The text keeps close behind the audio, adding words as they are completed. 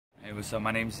what's up?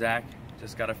 My name's Zach.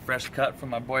 Just got a fresh cut from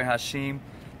my boy Hashim.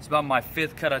 It's about my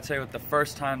 5th cut. I tell you what, the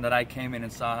first time that I came in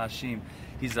and saw Hashim,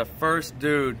 he's the first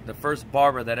dude, the first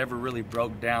barber that ever really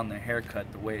broke down the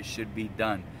haircut the way it should be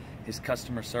done. His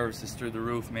customer service is through the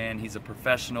roof, man. He's a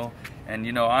professional, and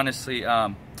you know, honestly,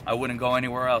 I wouldn't go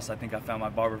anywhere else. I think I found my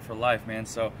barber for life, man.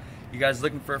 So, you guys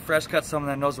looking for a fresh cut,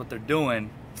 someone that knows what they're doing,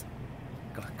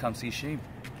 come see Hashim.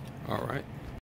 All right.